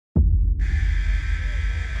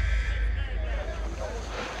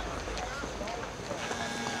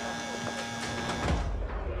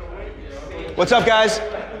What's up, guys?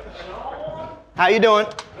 How you doing?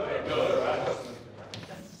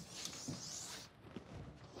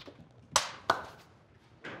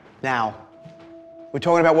 Now, we're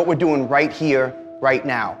talking about what we're doing right here, right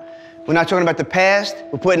now. We're not talking about the past.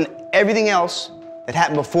 We're putting everything else that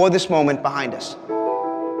happened before this moment behind us.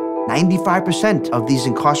 95% of these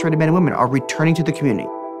incarcerated men and women are returning to the community,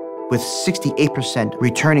 with 68%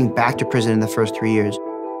 returning back to prison in the first 3 years.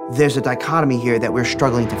 There's a dichotomy here that we're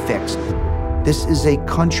struggling to fix. This is a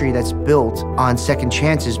country that's built on second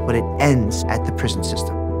chances, but it ends at the prison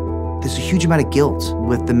system. There's a huge amount of guilt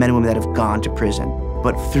with the men and women that have gone to prison.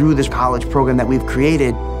 But through this college program that we've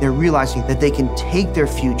created, they're realizing that they can take their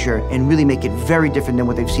future and really make it very different than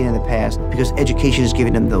what they've seen in the past, because education is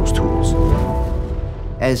giving them those tools.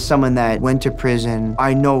 As someone that went to prison,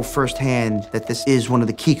 I know firsthand that this is one of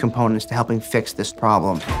the key components to helping fix this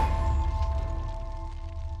problem.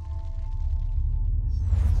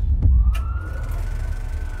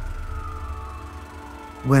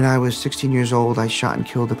 When I was 16 years old, I shot and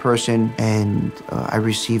killed a person, and I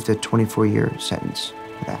received a 24-year sentence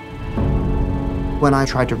for that. When I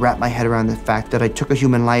tried to wrap my head around the fact that I took a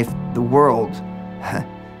human life, the world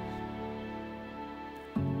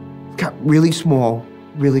got really small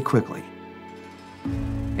really quickly.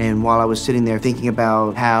 And while I was sitting there thinking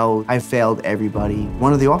about how I failed everybody,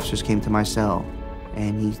 one of the officers came to my cell,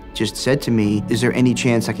 and he just said to me, "Is there any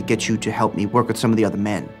chance I could get you to help me work with some of the other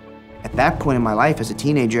men?" At that point in my life as a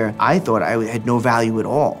teenager, I thought I had no value at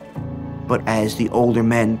all. But as the older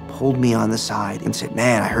men pulled me on the side and said,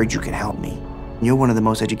 "Man, I heard you can help me. You're one of the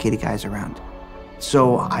most educated guys around."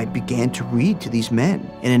 So I began to read to these men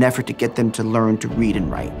in an effort to get them to learn to read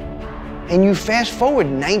and write. And you fast forward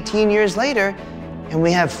 19 years later, and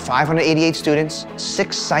we have 588 students,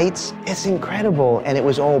 6 sites. It's incredible, and it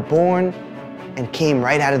was all born and came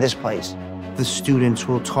right out of this place. The students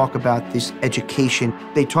will talk about this education.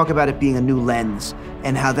 They talk about it being a new lens,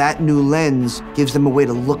 and how that new lens gives them a way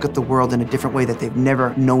to look at the world in a different way that they've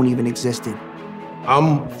never known even existed.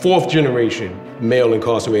 I'm 4th generation male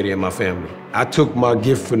incarcerated in my family. I took my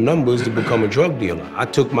gift for numbers to become a drug dealer. I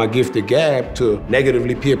took my gift of gab to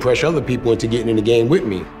negatively peer pressure other people into getting in the game with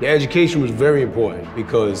me. The education was very important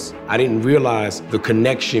because I didn't realize the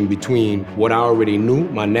connection between what I already knew,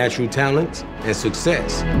 my natural talents, and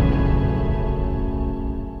success.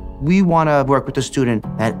 We want to work with the student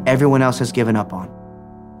that everyone else has given up on.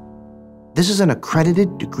 This is an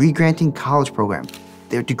accredited degree-granting college program.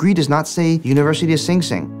 Their degree does not say University of Sing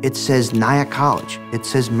Sing. It says Nyack College. It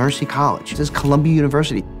says Mercy College. It says Columbia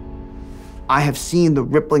University. I have seen the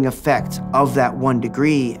rippling effect of that one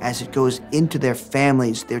degree as it goes into their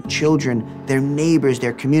families, their children, their neighbors,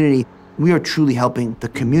 their community. We are truly helping the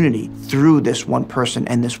community through this one person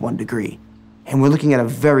and this one degree. And we're looking at a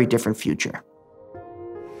very different future.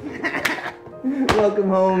 Welcome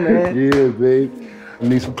home, man. Yeah, babe. I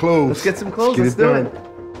need some clothes. Let's get some clothes. Let's do it.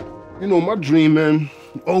 You know, my dream, man,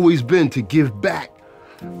 always been to give back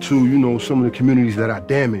to, you know, some of the communities that I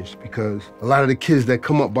damaged, because a lot of the kids that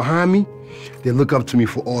come up behind me, they look up to me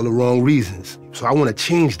for all the wrong reasons. So I want to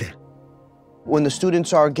change that. When the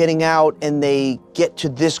students are getting out and they get to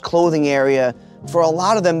this clothing area, for a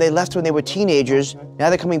lot of them, they left when they were teenagers. Now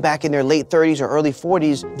they're coming back in their late 30s or early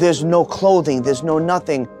 40s. There's no clothing, there's no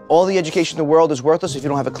nothing. All the education in the world is worthless if you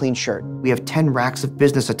don't have a clean shirt. We have 10 racks of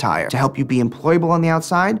business attire to help you be employable on the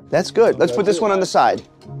outside. That's good. Let's put this one on the side.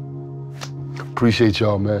 Appreciate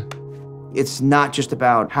y'all, man. It's not just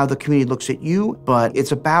about how the community looks at you, but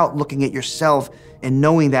it's about looking at yourself and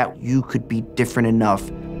knowing that you could be different enough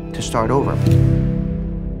to start over.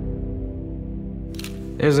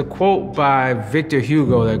 There's a quote by Victor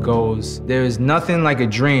Hugo that goes, "There is nothing like a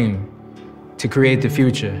dream to create the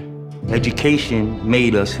future." Education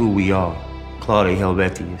made us who we are. Claude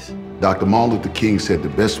Helvetius. Dr. Martin Luther King said the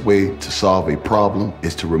best way to solve a problem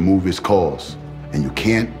is to remove its cause. And you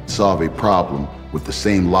can't solve a problem with the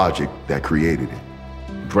same logic that created it.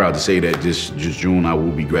 I'm proud to say that this June I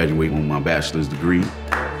will be graduating with my bachelor's degree.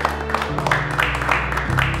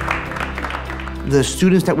 The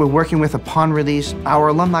students that we're working with upon release, our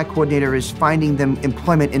alumni coordinator is finding them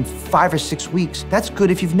employment in 5 or 6 weeks. That's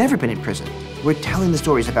good if you've never been in prison. We're telling the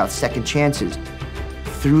stories about second chances.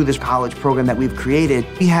 Through this college program that we've created,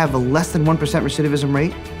 we have a less than 1% recidivism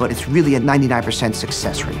rate, but it's really a 99%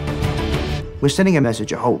 success rate. We're sending a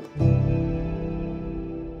message of hope.